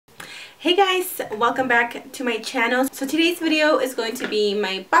Hey guys, welcome back to my channel. So today's video is going to be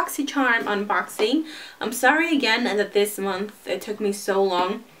my BoxyCharm unboxing. I'm sorry again that this month it took me so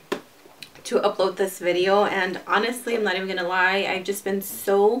long to upload this video, and honestly I'm not even gonna lie, I've just been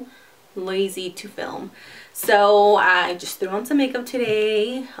so lazy to film. So I just threw on some makeup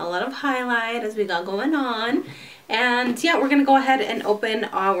today, a lot of highlight as we got going on, and yeah, we're gonna go ahead and open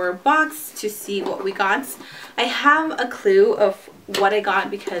our box to see what we got. I have a clue of what I got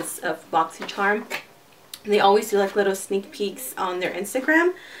because of BoxyCharm. They always do like little sneak peeks on their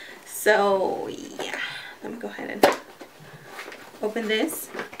Instagram. So yeah, let me go ahead and open this.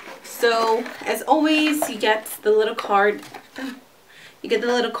 So as always, you get the little card. You get the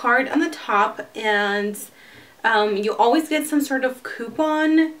little card on the top, and you always get some sort of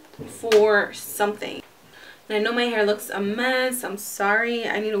coupon for something. And I know my hair looks a mess. I'm sorry.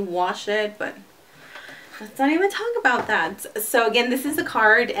 I need to wash it, but let's not even talk about that. So again, this is a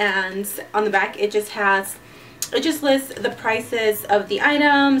card, and on the back it just lists the prices of the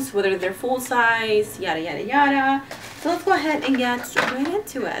items, whether they're full size, yada yada yada. So let's go ahead and get right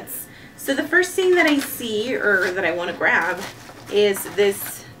into it. So the first thing that I see, or that I want to grab, is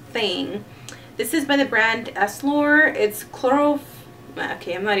this thing. This is by the brand Eslor. It's Chlorophyll.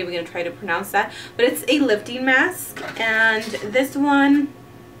 Okay, I'm not even going to try to pronounce that, but it's a lifting mask, and this one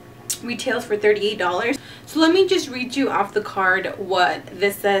retails for $38. So let me just read you off the card what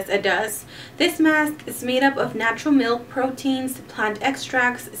this says it does. This mask is made up of natural milk proteins, plant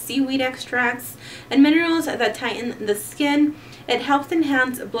extracts, seaweed extracts, and minerals that tighten the skin. It helps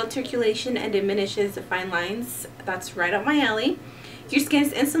enhance blood circulation and diminishes fine lines. That's right up my alley. Your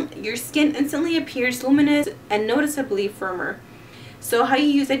skin instantly appears luminous and noticeably firmer. So how you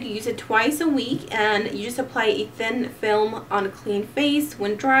use it twice a week, and you just apply a thin film on a clean face.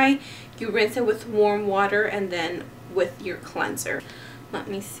 When dry, you rinse it with warm water and then with your cleanser. Let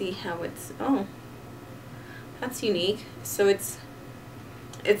me see how it's, oh, that's unique. So it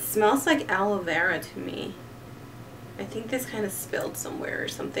smells like aloe vera to me. I think this kind of spilled somewhere or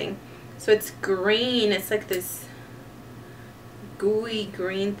something. So it's green, it's like this gooey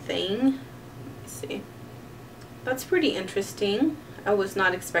green thing. Let me see. That's pretty interesting. I was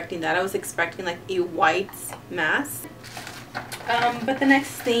not expecting that. I was expecting like a white mask. But the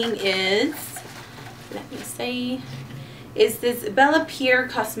next thing is, let me say, is this Bellá Pierre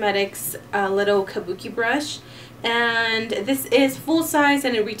Cosmetics little Kabuki brush. And this is full size,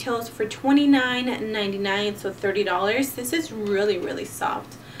 and it retails for $29.99, so $30. This is really, really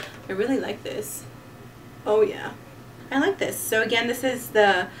soft. I really like this. Oh yeah, I like this. So again, this is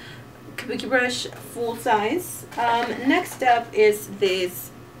the Kabuki brush full size. Next up is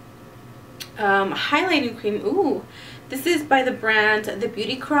this highlighting cream. Ooh, this is by the brand The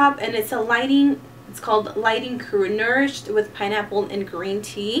Beauty Crop, and it's called Lighting Crew Nourished with Pineapple and Green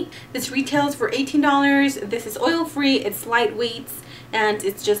Tea. This retails for $18. This is oil free, it's lightweight, and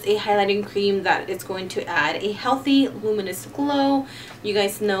it's just a highlighting cream that is going to add a healthy, luminous glow. You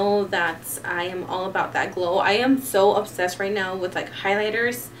guys know that I am all about that glow. I am so obsessed right now with like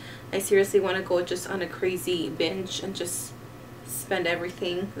highlighters. I seriously want to go just on a crazy binge and just spend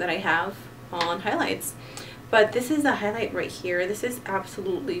everything that I have on highlights. But this is a highlight right here. This is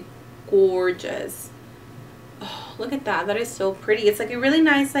absolutely gorgeous. Oh, look at that. That is so pretty. It's like a really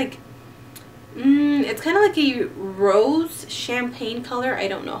nice, like, it's kind of like a rose champagne color. I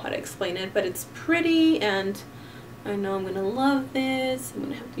don't know how to explain it, but it's pretty, and I know I'm going to love this. I'm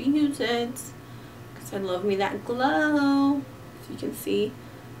going to have to use it because I love me that glow. So you can see,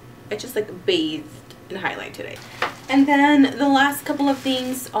 I just like bathed in highlight today. And then the last couple of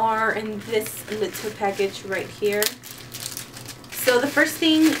things are in this little package right here. So the first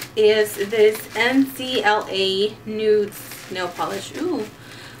thing is this ncLA Nudes Nail Polish. Ooh,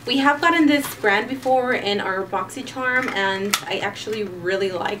 we have gotten this brand before in our BoxyCharm, and I actually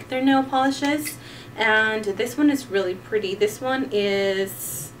really like their nail polishes. And this one is really pretty. This one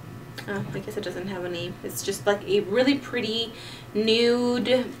is, I guess it doesn't have a name. It's just like a really pretty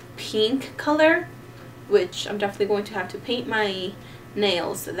nude pink color, which I'm definitely going to have to paint my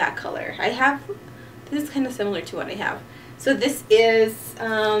nails that color. This is kind of similar to what I have. So this is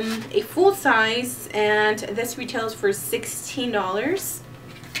a full size, and this retails for $16.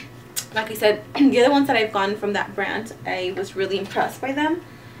 Like I said, the other ones that I've gotten from that brand, I was really impressed by them.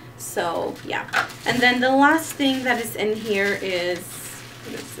 So yeah. And then the last thing that is in here is,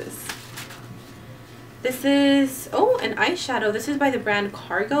 what is this? This is, oh, an eyeshadow. This is by the brand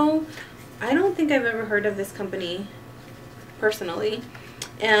Cargo. I don't think I've ever heard of this company personally.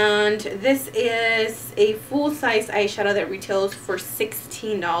 And this is a full-size eyeshadow that retails for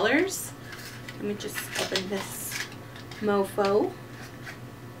 $16. Let me just open this mofo.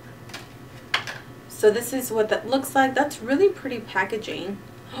 So this is what that looks like. That's really pretty packaging.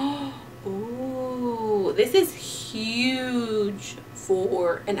 Ooh, this is huge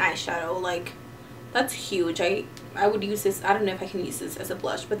for an eyeshadow. Like, that's huge. I would use this. I don't know if I can use this as a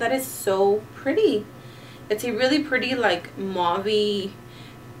blush, but that is so pretty. It's a really pretty, like, mauve-y,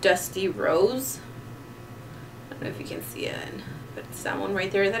 dusty rose. I don't know if you can see it, but it's that one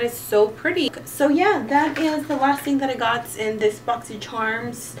right there. That is so pretty. So yeah, that is the last thing that I got in this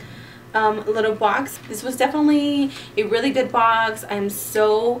BoxyCharms little box. This was definitely a really good box. I'm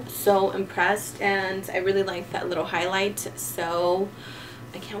so impressed, and I really like that little highlight. So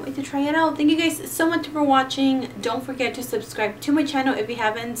I can't wait to try it out. Thank you guys so much for watching. Don't forget to subscribe to my channel if you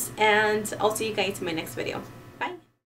haven't, and I'll see you guys in my next video.